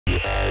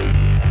I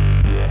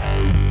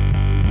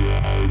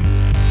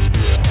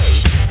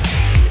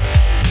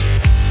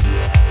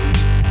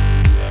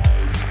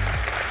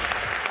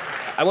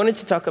wanted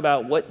to talk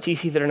about what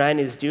TC39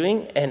 is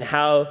doing and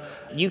how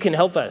you can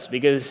help us,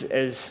 because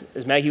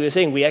as Maggie was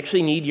saying, we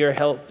actually need your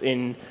help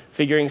in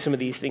figuring some of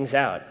these things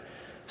out.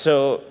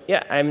 So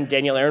yeah, I'm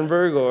Daniel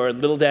Ehrenberg, or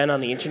Little Dan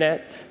on the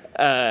internet.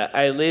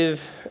 I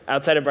live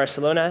outside of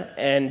Barcelona,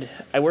 and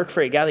I work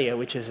for Igalia,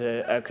 which is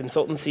a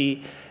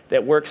consultancy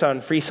that works on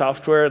free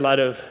software, a lot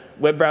of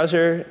web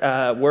browser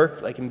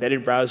work, like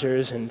embedded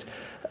browsers and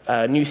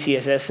new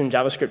CSS and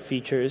JavaScript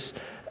features.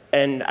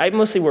 And I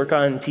mostly work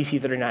on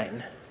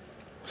TC39.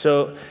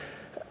 So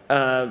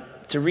to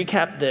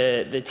recap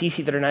the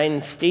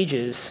TC39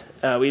 stages,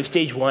 we have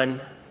stage 1.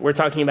 We're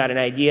talking about an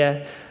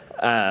idea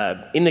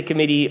in the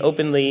committee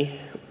openly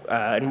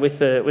and with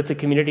the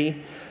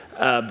community,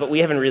 but we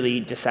haven't really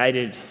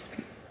decided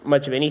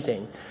much of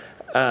anything.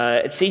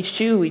 At stage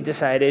 2, we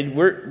decided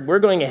we're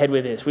going ahead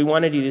with this. We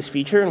want to do this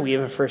feature, and we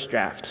have a first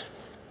draft.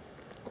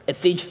 At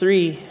stage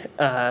 3,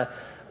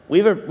 we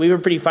have a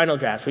pretty final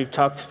draft. We've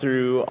talked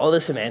through all the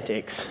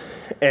semantics,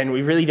 and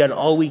we've really done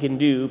all we can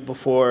do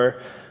before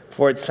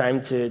it's time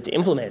to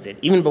implement it.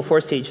 Even before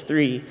stage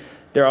 3,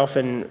 there are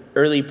often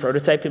early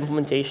prototype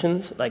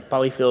implementations, like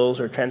polyfills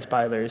or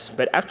transpilers.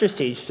 But after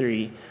stage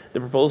 3,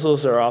 the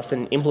proposals are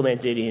often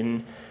implemented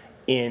in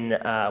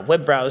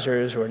web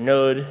browsers or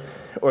Node,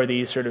 or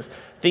these sort of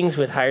things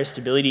with higher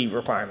stability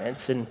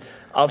requirements. And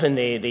often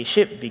they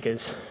ship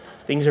because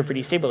things are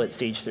pretty stable at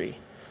stage 3.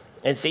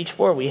 At stage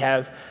 4, we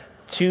have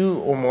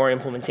 2 or more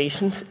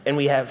implementations, and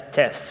we have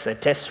tests, a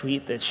test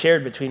suite that's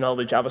shared between all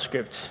the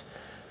JavaScript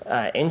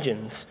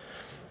engines.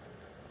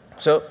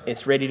 So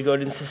it's ready to go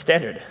into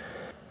standard.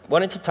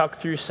 Wanted to talk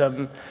through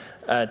some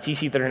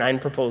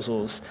TC39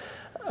 proposals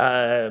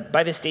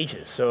by the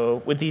stages.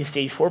 So with these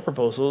stage 4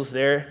 proposals,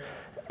 they're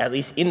at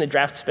least in the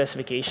draft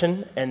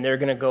specification, and they're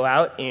going to go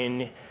out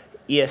in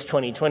ES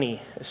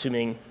 2020,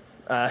 assuming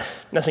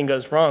nothing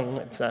goes wrong.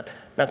 It's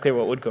not clear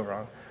what would go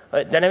wrong.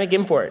 Dynamic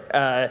import,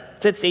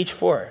 it's at stage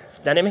 4.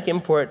 Dynamic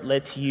import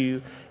lets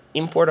you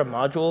import a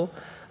module,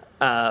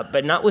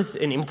 but not with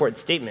an import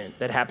statement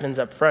that happens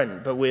up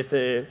front, but with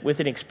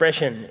an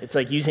expression. It's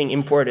like using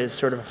import as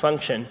sort of a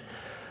function,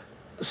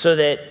 so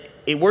that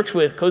it works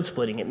with code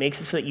splitting. It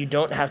makes it so that you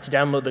don't have to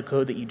download the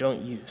code that you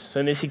don't use. So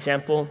in this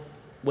example,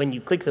 when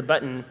you click the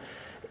button,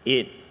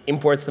 it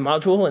imports the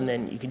module, and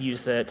then you can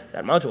use that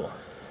module.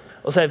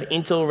 Also have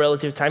Intel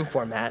relative time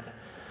format.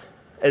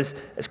 As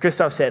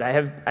Christoph said,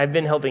 I've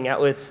been helping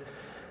out with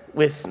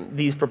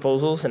these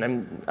proposals, and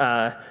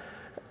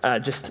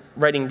I'm just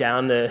writing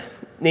down the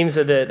names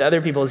of the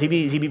other people.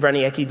 ZB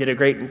Braniecki did a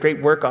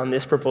great work on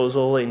this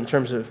proposal in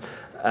terms of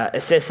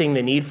assessing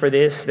the need for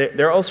this.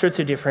 There are all sorts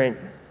of different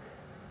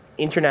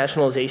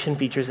internationalization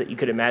features that you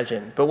could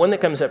imagine, but one that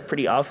comes up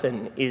pretty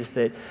often is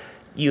that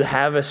you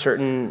have a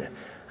certain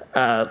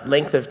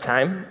length of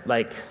time,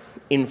 like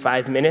in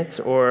 5 minutes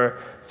or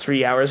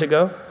 3 hours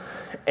ago,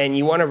 and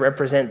you want to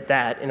represent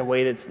that in a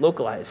way that's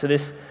localized. So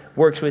this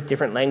works with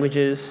different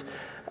languages,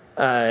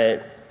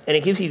 and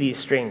it gives you these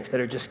strings that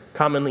are just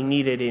commonly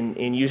needed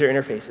in user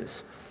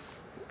interfaces.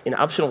 In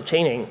optional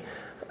chaining,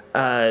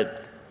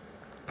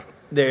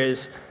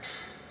 there's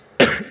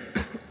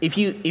if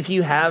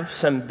you have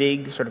some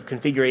big sort of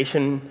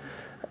configuration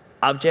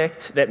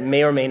object that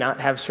may or may not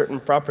have certain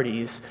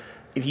properties,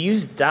 if you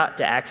use dot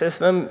to access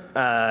them,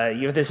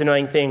 you have this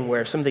annoying thing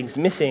where if something's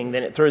missing,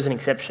 then it throws an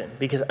exception,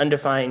 because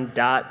undefined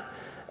dot,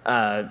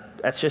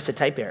 that's just a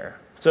type error.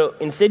 So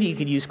instead, you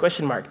could use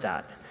question mark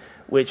dot,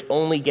 which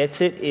only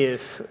gets it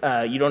if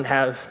you don't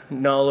have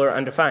null or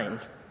undefined.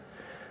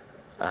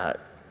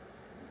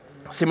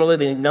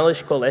 Similarly,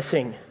 nullish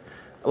coalescing.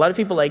 A lot of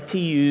people like to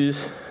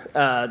use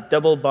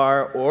double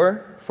bar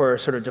or for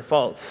sort of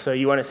defaults. So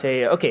you want to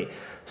say, OK,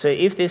 so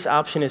if this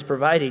option is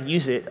provided,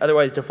 use it.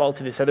 Otherwise, default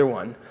to this other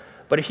one.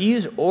 But if you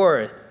use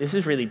or, this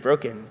is really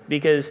broken,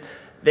 because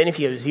then if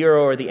you have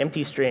 0 or the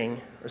empty string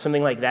or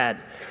something like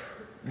that,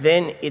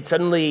 then it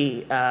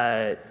suddenly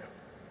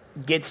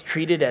gets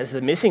treated as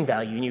the missing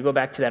value, and you go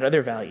back to that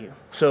other value.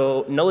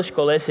 So nullish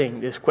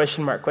coalescing, this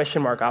question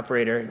mark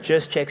operator,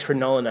 just checks for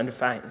null and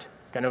undefined,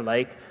 kind of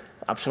like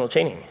optional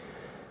chaining.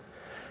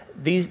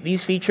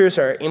 These features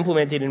are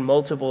implemented in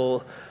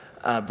multiple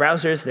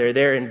browsers. They're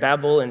there in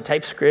Babel and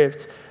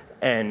TypeScript,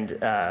 and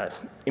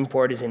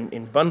import is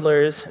in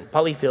bundlers and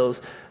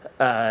polyfills.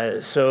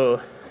 So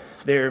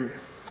they're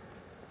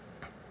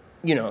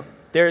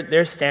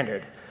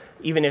standard,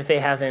 even if they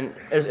haven't,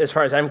 as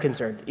far as I'm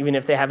concerned, even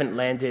if they haven't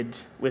landed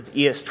with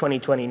ES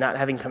 2020 not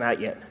having come out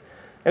yet.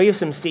 Now we have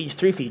some stage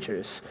 3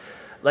 features,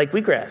 like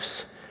weak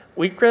refs.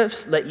 Weak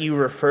refs let you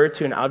refer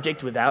to an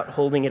object without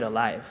holding it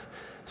alive.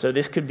 So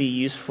this could be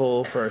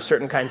useful for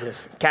certain kinds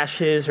of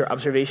caches or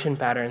observation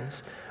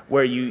patterns,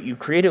 where you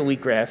create a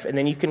weak ref, and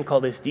then you can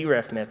call this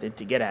deref method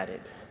to get at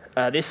it.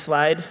 This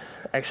slide,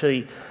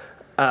 actually,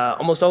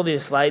 almost all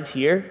these slides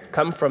here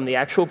come from the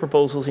actual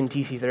proposals in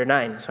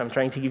TC39. So I'm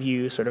trying to give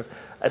you sort of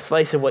a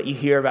slice of what you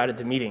hear about at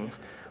the meetings.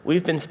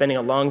 we've been spending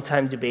a long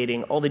time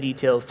debating all the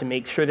details to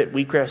make sure that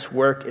Wheatgrass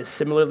work as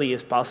similarly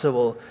as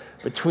possible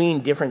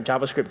between different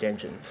JavaScript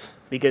engines,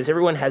 because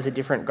everyone has a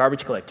different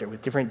garbage collector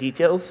with different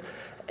details,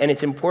 and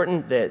it's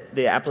important that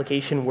the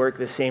application work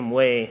the same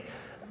way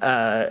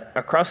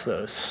across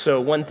those. So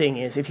one thing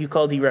is, if you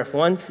call deref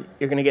once,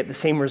 you're going to get the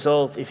same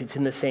result if it's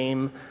in the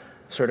same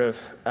sort of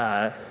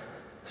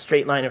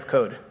straight line of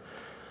code.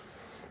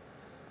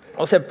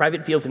 Also have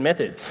private fields and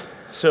methods.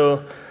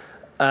 So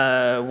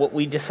what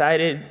we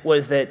decided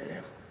was that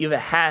you have a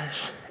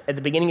hash at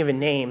the beginning of a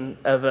name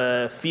of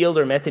a field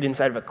or method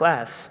inside of a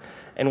class.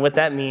 And what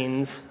that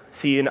means,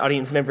 see an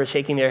audience member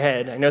shaking their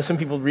head. I know some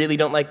people really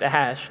don't like the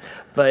hash,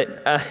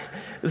 but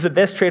it's the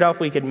best trade-off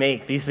we could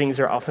make. These things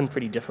are often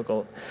pretty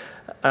difficult.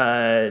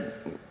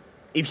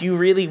 If you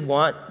really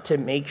want to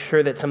make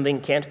sure that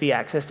something can't be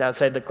accessed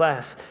outside the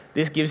class,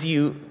 this gives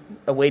you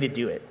a way to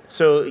do it.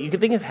 So you can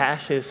think of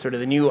hash as sort of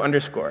the new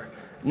underscore.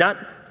 Not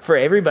for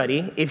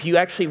everybody. If you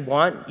actually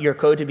want your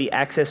code to be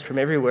accessed from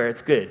everywhere,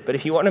 it's good. But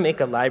if you want to make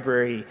a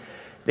library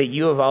that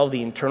you evolve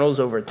the internals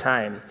over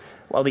time,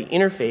 while the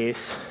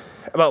interface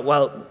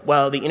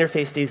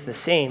stays the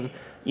same,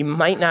 you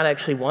might not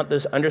actually want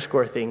those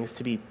underscore things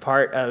to be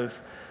part of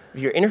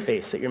your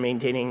interface that you're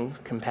maintaining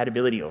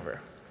compatibility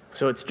over.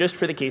 So it's just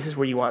for the cases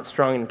where you want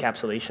strong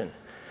encapsulation.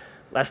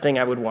 Last thing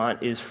I would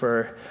want is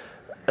for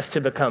us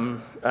to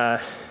become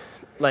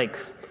like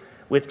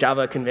with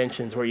Java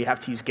conventions where you have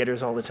to use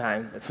getters all the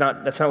time. That's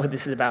not what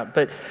this is about.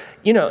 But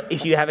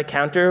if you have a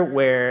counter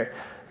where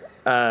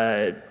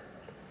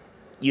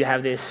you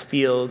have this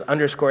field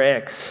underscore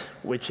x,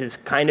 which is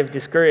kind of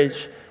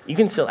discouraged, you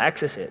can still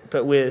access it.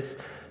 But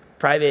with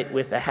private,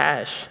 with a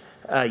hash,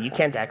 you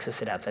can't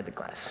access it outside the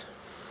class.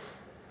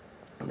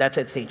 That's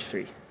at stage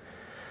 3.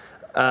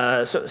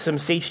 So some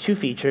stage 2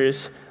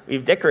 features, we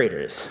have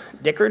decorators.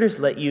 Decorators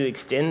let you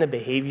extend the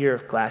behavior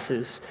of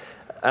classes.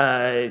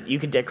 You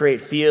could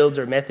decorate fields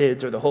or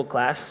methods or the whole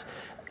class.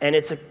 And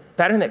it's a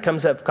pattern that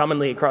comes up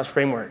commonly across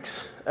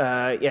frameworks.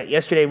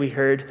 Yesterday we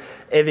heard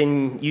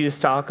Evan Yu's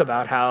talk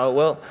about how,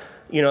 well,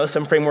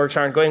 some frameworks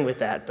aren't going with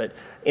that. But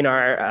in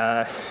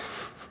our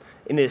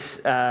in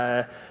this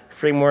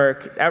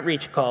framework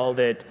outreach call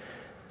that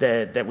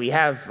we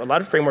have, a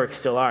lot of frameworks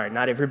still are.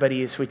 Not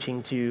everybody is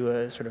switching to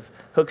a sort of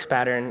hooks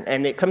pattern,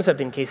 and it comes up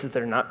in cases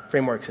that are not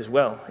frameworks as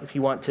well. If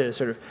you want to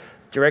sort of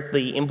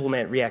directly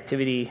implement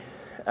reactivity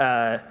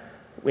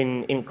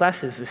in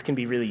classes, this can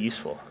be really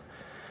useful.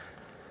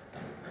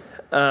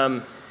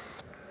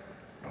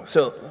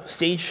 So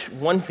stage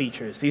 1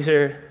 features, these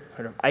are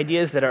sort of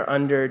ideas that are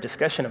under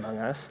discussion among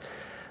us.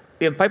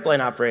 We have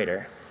pipeline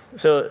operator.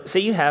 So say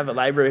you have a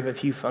library of a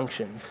few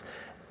functions,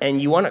 and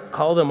you want to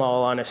call them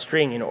all on a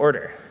string in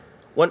order.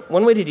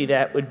 One way to do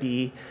that would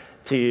be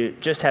to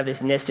just have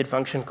this nested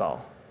function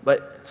call.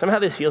 But somehow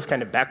this feels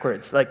kind of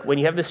backwards. Like when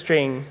you have the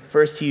string,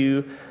 first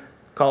you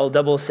call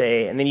double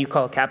say, and then you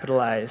call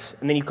capitalize,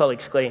 and then you call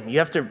exclaim. You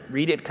have to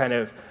read it kind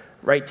of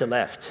right to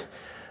left.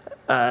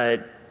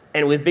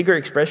 And with bigger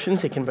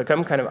expressions, it can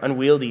become kind of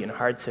unwieldy and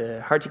hard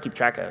to keep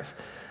track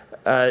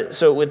of.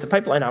 So with the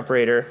pipeline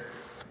operator,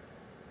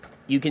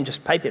 you can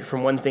just pipe it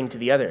from one thing to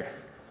the other.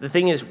 The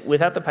thing is,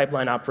 without the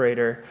pipeline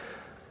operator,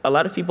 a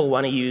lot of people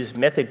want to use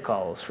method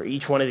calls for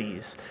each one of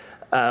these,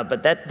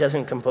 but that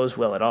doesn't compose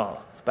well at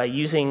all. By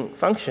using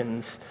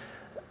functions,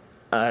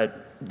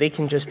 they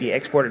can just be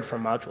exported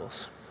from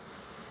modules.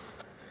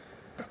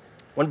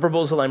 One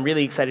proposal I'm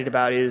really excited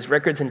about is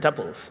records and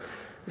tuples.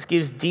 This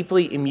gives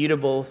deeply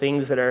immutable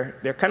things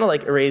they're kind of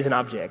like arrays and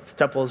objects.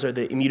 Tuples are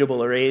the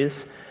immutable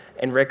arrays,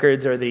 and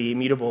records are the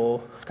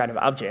immutable kind of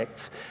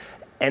objects.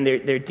 And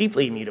they're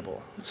deeply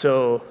immutable.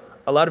 So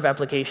a lot of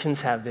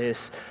applications have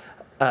this,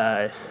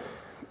 for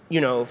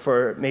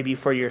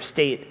your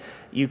state,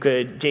 you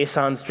could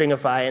JSON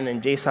stringify and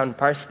then JSON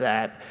parse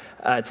that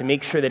to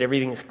make sure that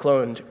everything is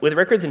cloned. With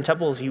records and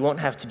tuples, you won't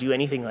have to do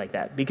anything like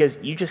that because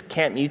you just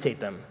can't mutate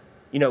them.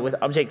 With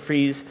object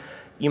freeze,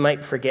 you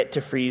might forget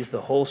to freeze the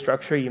whole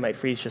structure. You might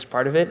freeze just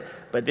part of it,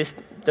 but this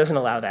doesn't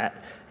allow that.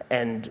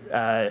 And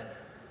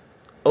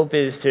OP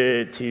is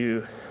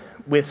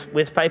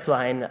with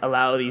pipeline,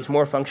 allow these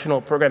more functional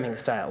programming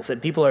styles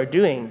that people are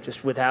doing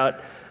just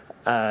without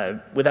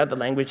the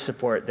language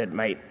support that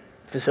might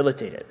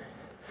facilitate it.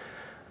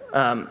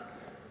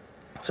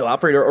 So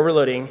operator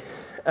overloading.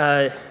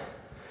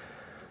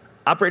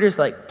 Operators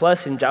like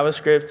plus in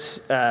JavaScript,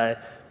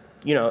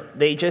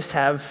 they just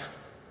have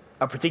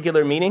a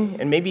particular meaning,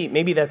 and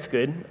maybe that's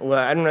good. Well,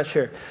 I'm not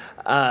sure.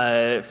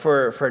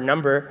 For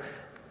number,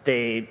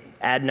 they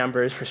add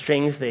numbers. For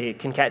strings, they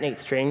concatenate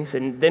strings.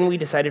 And then we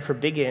decided for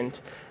big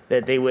int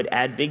that they would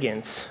add big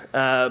ints.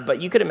 But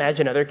you could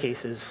imagine other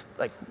cases,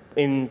 like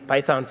in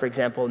Python, for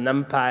example,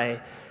 NumPy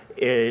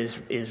is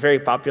very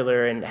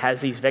popular and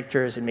has these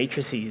vectors and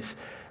matrices.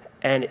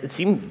 And it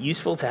seemed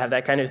useful to have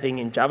that kind of thing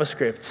in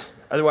JavaScript.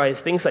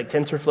 Otherwise, things like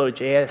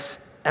TensorFlow.js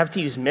have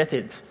to use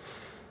methods.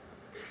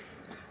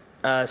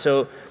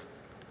 So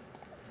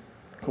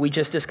we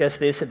just discussed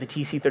this at the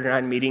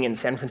TC39 meeting in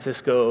San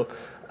Francisco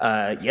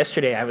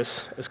yesterday. I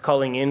was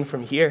calling in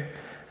from here,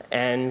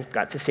 and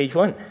got to stage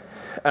 1.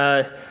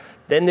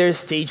 Then there's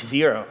stage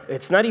 0.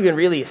 It's not even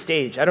really a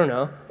stage. I don't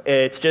know.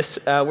 It's just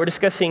we're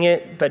discussing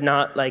it, but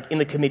not like in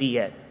the committee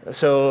yet.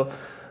 So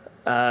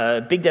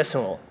Big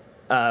Decimal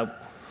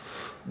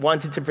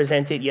wanted to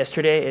present it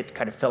yesterday. It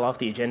kind of fell off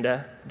the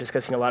agenda,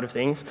 discussing a lot of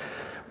things.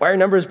 Why are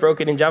numbers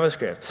broken in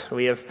JavaScript?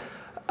 We have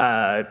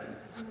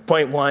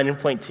 0.1 and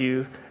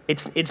 0.2.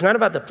 It's not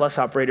about the plus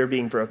operator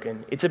being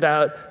broken. It's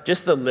about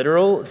just the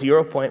literal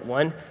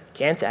 0.1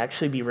 can't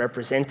actually be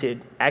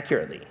represented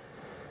accurately.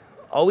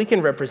 All we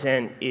can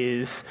represent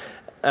is,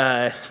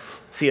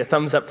 see a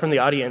thumbs up from the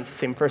audience,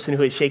 same person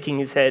who is shaking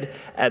his head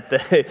at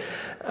the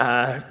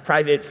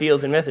private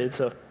fields and methods.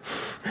 So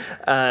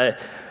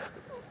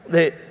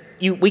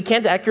we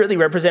can't accurately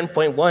represent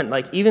 0.1.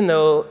 Like, even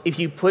though if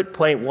you put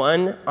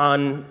 0.1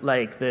 on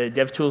like the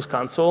DevTools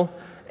console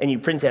and you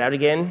print it out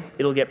again,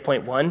 it'll get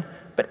 0.1.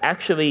 But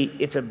actually,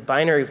 it's a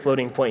binary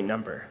floating point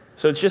number.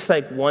 So it's just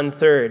like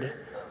 1/3.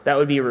 That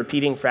would be a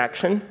repeating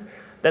fraction.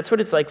 That's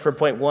what it's like for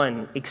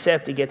 0.1,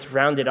 except it gets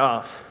rounded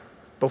off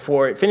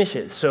before it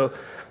finishes. So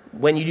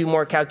when you do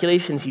more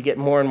calculations, you get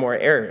more and more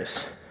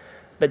errors.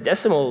 But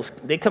decimals,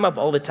 they come up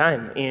all the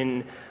time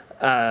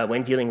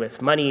when dealing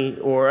with money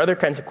or other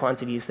kinds of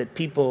quantities that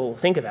people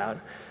think about.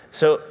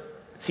 So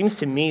it seems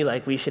to me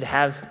like we should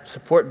have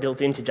support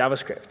built into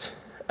JavaScript.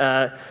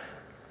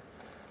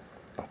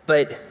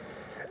 But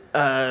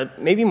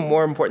maybe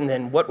more important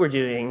than what we're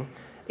doing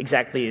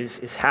exactly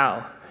is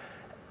how.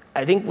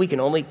 I think we can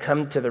only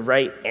come to the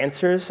right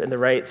answers and the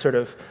right sort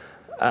of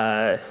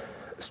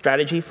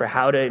strategy for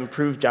how to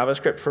improve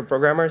JavaScript for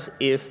programmers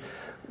if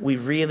we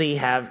really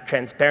have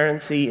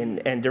transparency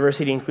and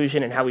diversity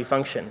inclusion in how we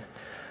function.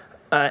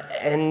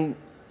 And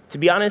to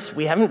be honest,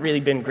 we haven't really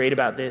been great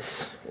about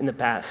this in the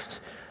past.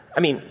 I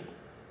mean,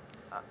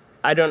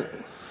 I don't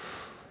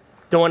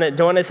want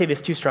to say this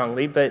too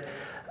strongly, but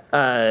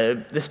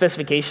the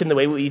specification, the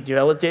way we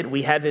developed it,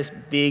 we had this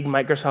big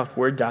Microsoft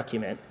Word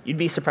document. You'd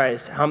be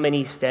surprised how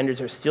many standards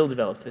are still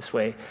developed this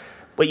way.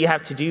 What you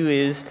have to do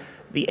is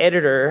the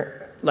editor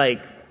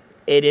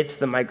edits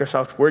the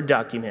Microsoft Word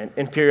document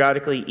and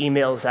periodically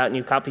emails out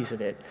new copies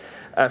of it.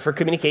 For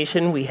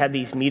communication, we had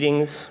these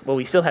meetings. Well,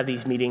 we still have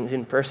these meetings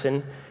in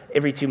person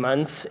every 2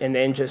 months, and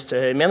then just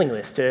a mailing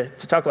list to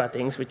talk about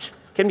things, which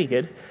can be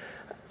good.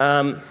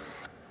 But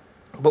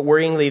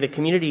worryingly, the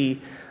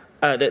community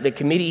the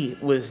committee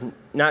was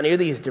not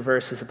nearly as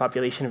diverse as the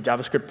population of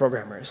JavaScript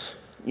programmers.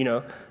 You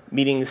know,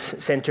 meetings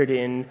centered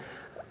in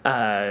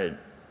the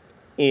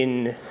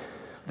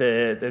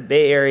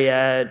Bay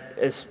Area,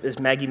 as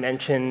Maggie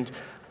mentioned.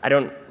 I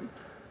don't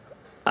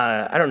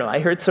know. I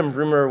heard some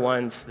rumor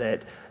once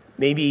that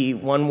maybe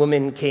one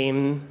woman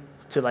came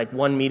to like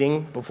one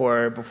meeting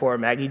before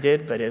Maggie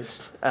did, but it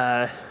was,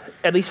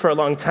 at least for a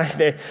long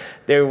time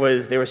there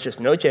was just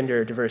no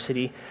gender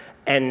diversity.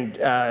 And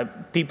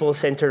people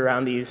centered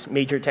around these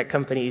major tech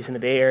companies in the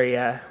Bay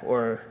Area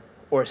or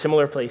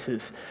similar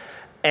places.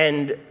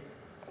 And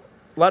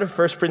a lot of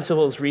first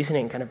principles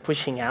reasoning kind of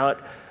pushing out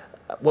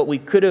what we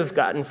could have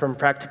gotten from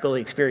practical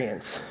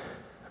experience.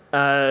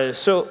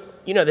 So,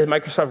 you know, the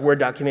Microsoft Word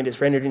document is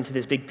rendered into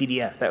this big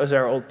PDF. That was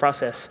our old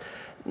process.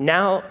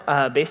 Now,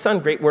 based on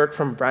great work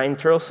from Brian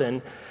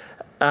Turleson,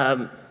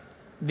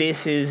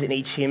 this is an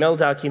HTML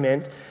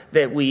document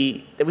that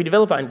we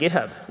develop on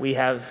GitHub. We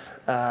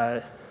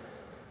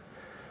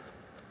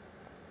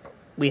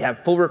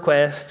have pull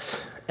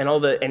requests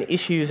and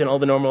issues and all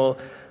the normal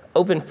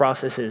open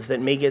processes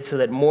that make it so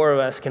that more of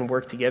us can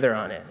work together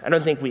on it. I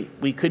don't think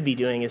we could be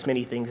doing as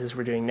many things as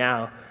we're doing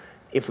now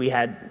if we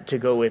had to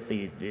go with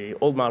the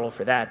old model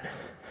for that.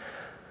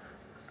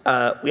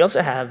 We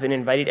also have an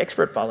invited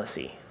expert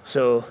policy.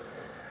 So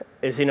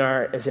as in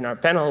our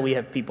panel, we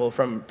have people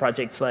from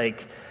projects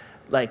like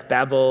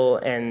Babel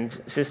and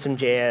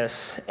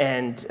System.js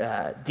and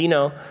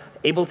Dino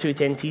able to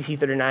attend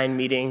TC39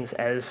 meetings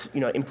as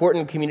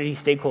important community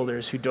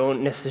stakeholders who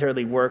don't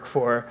necessarily work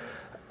for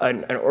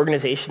an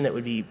organization that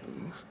would be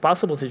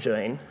possible to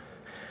join.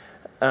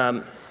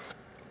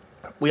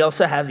 We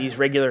also have these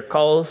regular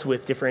calls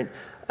with different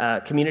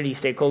community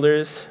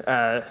stakeholders,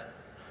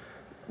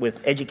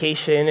 with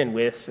education and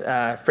with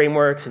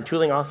frameworks and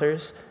tooling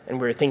authors, and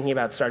we're thinking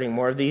about starting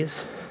more of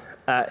these.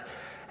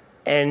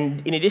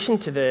 And in addition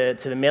to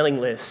the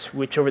mailing list,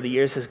 which over the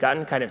years has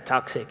gotten kind of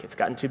toxic, it's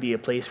gotten to be a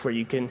place where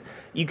you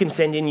can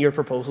send in your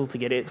proposal to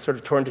get it sort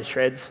of torn to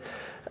shreds,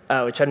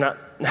 which I'm not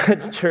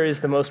sure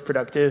is the most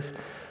productive.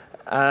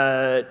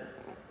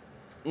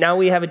 Now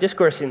we have a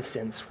discourse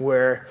instance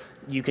where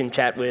you can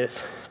chat with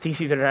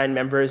TC39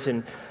 members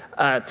and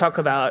talk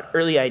about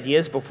early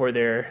ideas before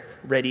they're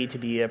ready to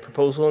be a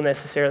proposal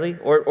necessarily,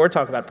 or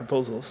talk about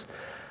proposals.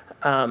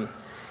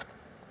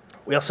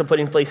 We also put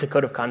in place a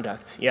code of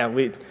conduct. Yeah,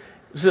 it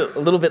was a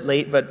little bit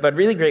late, but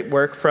really great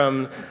work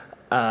from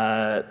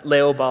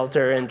Leo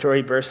Balter and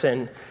Jory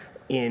Burson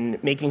in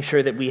making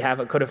sure that we have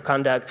a code of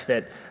conduct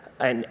that,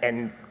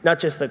 and not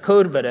just the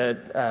code, but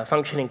a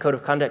functioning code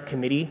of conduct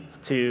committee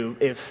to,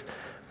 if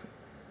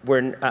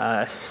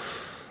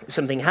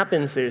something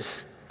happens,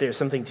 there's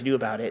something to do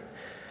about it.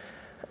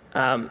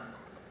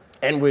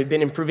 And we've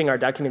been improving our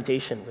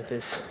documentation with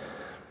this.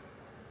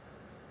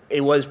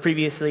 It was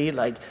previously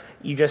like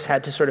you just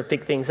had to sort of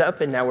pick things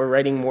up, and now we're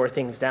writing more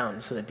things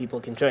down so that people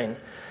can join.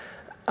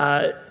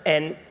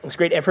 And it's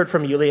great effort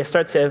from Yulia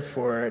Startsev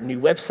for a new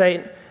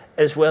website,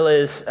 as well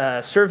as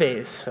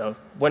surveys. So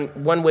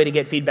one way to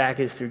get feedback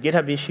is through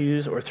GitHub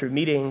issues or through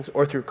meetings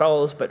or through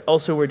calls, but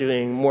also we're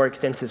doing more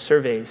extensive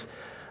surveys,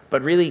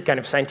 but really kind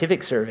of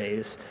scientific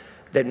surveys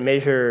that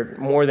measure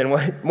more than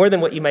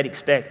what you might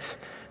expect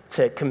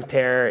to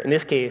compare, in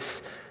this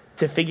case,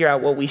 to figure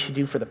out what we should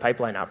do for the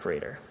pipeline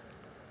operator.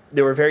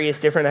 There were various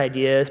different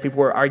ideas. People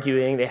were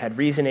arguing. They had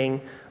reasoning.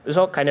 It was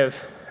all kind of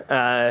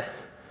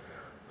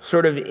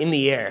sort of in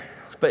the air,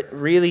 but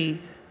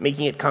really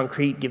making it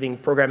concrete, giving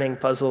programming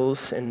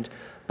puzzles and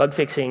bug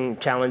fixing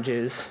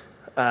challenges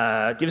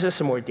gives us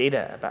some more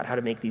data about how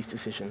to make these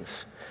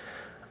decisions.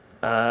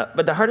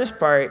 But the hardest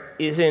part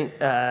isn't,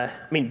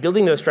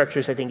 building those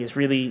structures I think is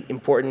really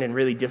important and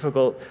really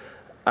difficult.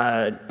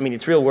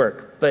 It's real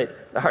work,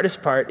 but the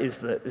hardest part is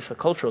the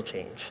cultural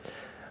change.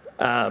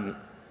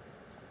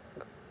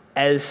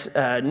 As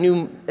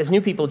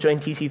new people join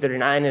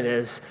TC39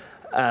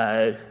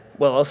 and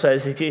also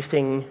as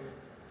existing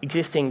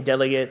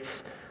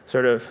delegates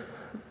sort of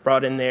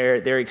brought in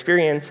their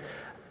experience,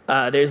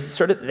 there's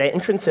sort of the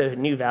entrance of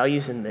new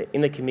values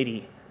in the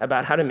committee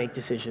about how to make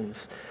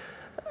decisions.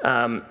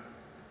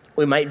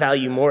 We might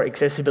value more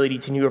accessibility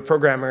to newer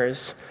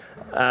programmers,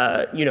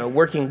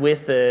 working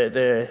with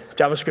the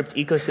JavaScript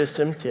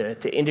ecosystem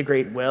to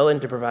integrate well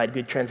and to provide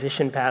good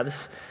transition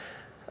paths,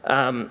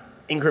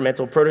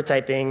 incremental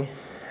prototyping.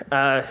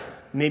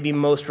 Maybe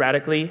most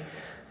radically,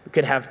 we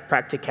could have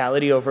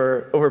practicality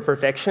over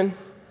perfection.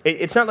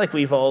 It's not like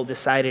we've all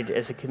decided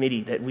as a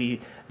committee that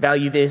we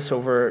value this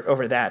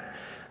over that,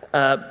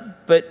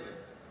 but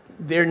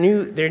there are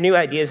new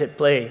ideas at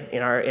play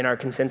in our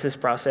consensus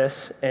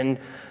process, and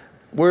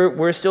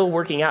we're still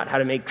working out how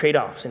to make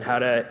trade-offs and how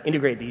to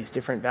integrate these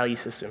different value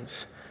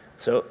systems.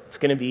 So it's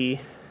going to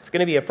be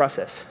a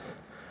process.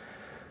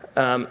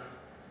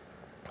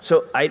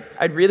 So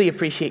I'd really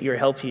appreciate your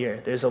help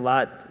here. There's a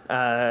lot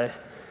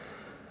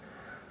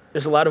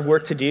of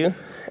work to do,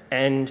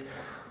 and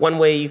one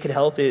way you could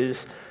help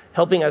is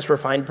helping us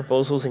refine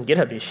proposals in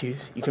GitHub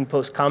issues. You can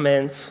post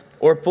comments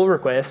or pull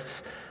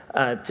requests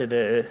to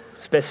the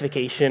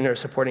specification or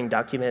supporting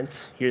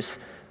documents. Here's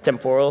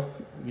temporal.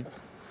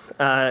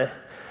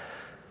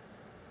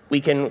 We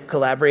can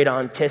collaborate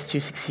on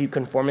test262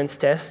 conformance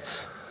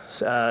tests.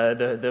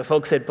 The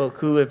folks at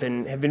Boku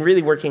have been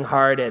really working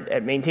hard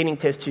at maintaining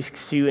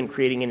test262 and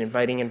creating an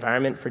inviting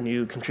environment for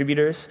new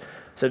contributors.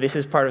 So this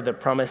is part of the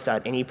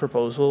promise.any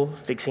proposal,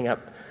 fixing up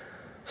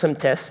some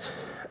tests.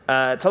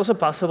 It's also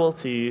possible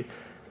to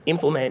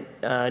implement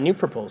new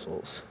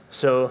proposals.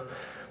 So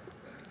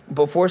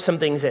before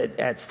something's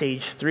at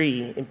stage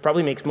 3, it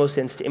probably makes most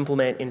sense to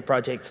implement in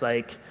projects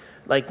like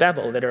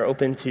Babel that are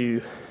open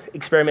to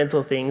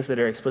experimental things that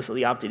are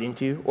explicitly opted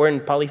into, or in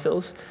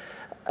polyfills.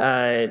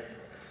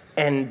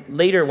 And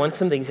later, once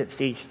something's at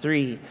stage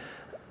 3,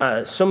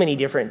 so many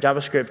different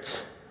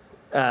JavaScript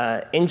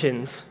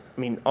engines,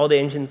 all the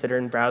engines that are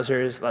in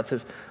browsers, lots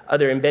of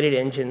other embedded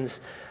engines,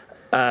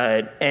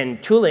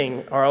 and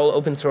tooling are all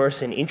open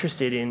source and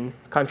interested in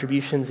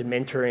contributions and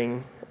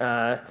mentoring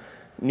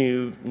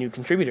new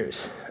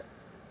contributors.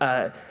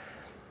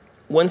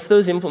 Once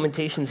those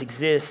implementations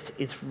exist,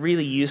 it's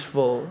really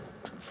useful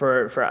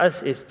for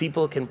us if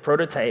people can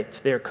prototype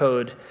their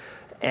code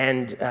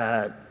and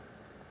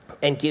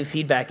give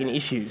feedback in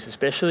issues,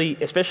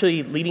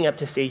 especially leading up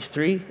to stage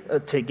 3.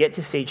 To get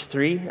to stage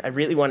 3, I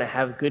really want to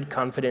have good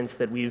confidence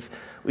that we've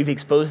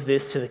exposed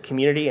this to the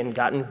community and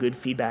gotten good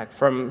feedback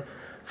from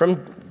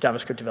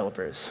JavaScript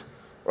developers.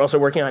 We're also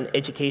working on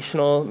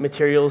educational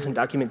materials and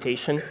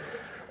documentation.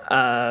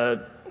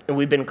 And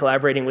we've been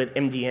collaborating with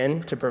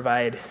MDN to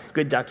provide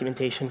good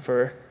documentation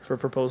for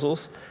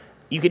proposals.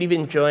 You could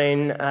even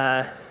join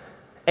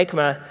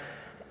ECMA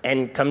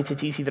and come to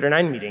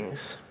TC39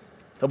 meetings.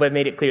 Hope I've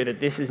made it clear that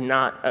this is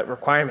not a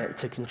requirement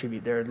to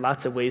contribute. There are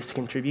lots of ways to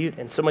contribute,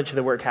 and so much of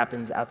the work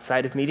happens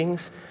outside of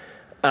meetings.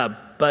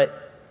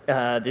 But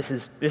this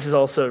is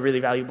also a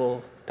really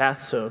valuable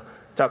path. So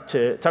talk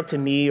to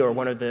me or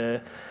one of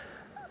the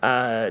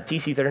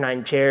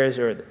TC39 chairs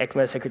or the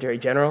ECMA Secretary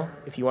General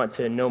if you want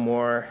to know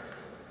more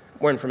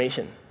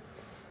information.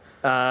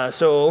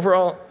 So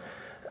overall,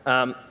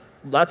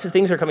 lots of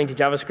things are coming to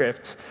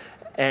JavaScript,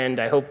 and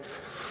I hope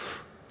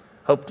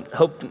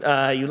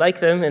you like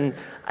them, and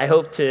I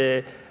hope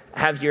to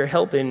have your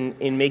help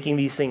in making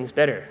these things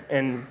better.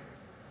 And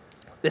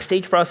the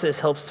stage process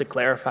helps to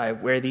clarify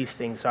where these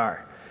things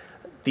are.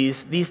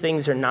 These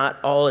things are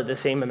not all at the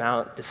same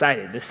amount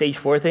decided. The stage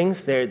 4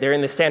 things, they're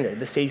in the standard.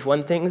 The stage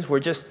 1 things, we're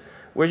just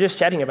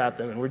chatting about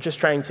them, and we're just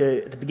trying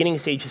to, at the beginning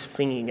stages,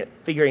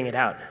 figuring it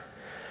out.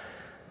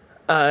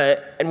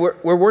 And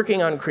we're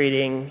working on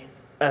creating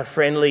a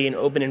friendly and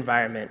open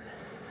environment.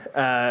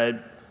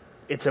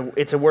 It's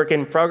a work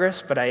in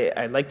progress, but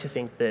I like to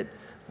think that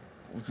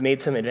we've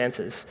made some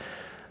advances.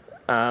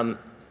 But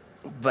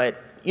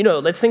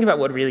let's think about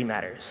what really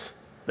matters.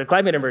 the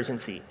climate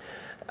emergency.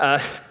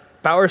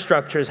 Power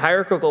structures,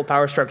 hierarchical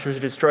power structures,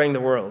 are destroying the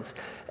world,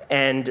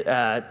 and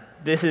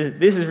this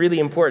is really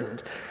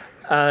important.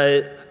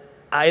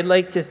 I'd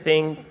like to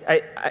think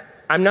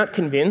I'm not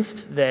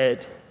convinced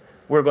that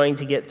we're going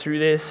to get through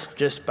this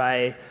just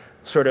by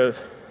sort of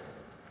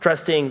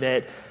trusting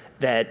that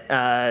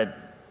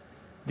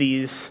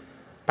these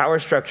power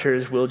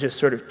structures will just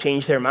sort of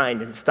change their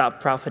mind and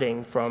stop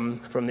profiting from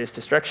this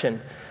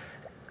destruction.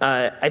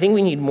 I think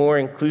we need more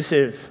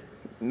inclusive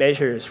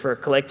measures for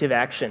collective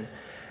action.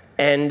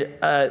 And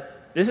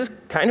this is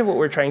kind of what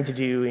we're trying to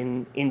do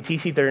in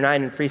TC39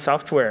 and free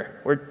software.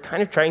 We're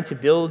kind of trying to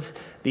build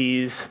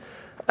these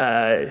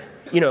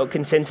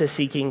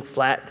consensus-seeking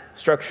flat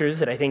structures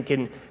that I think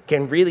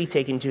can really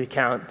take into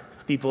account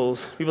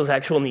people's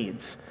actual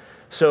needs.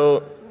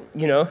 So,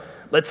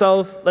 let's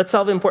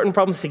solve important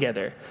problems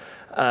together.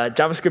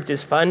 JavaScript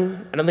is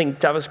fun. I don't think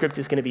JavaScript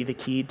is going to be the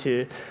key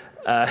to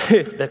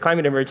the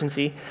climate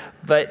emergency,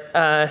 but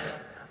I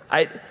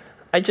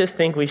just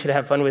think we should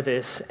have fun with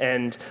this.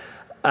 And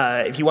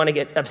if you want to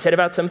get upset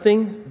about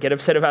something, get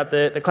upset about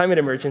the climate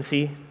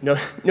emergency. No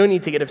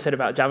need to get upset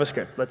about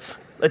JavaScript.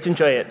 Let's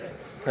enjoy it.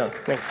 No,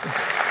 thanks.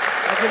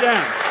 Thank you,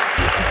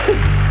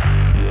 Dan.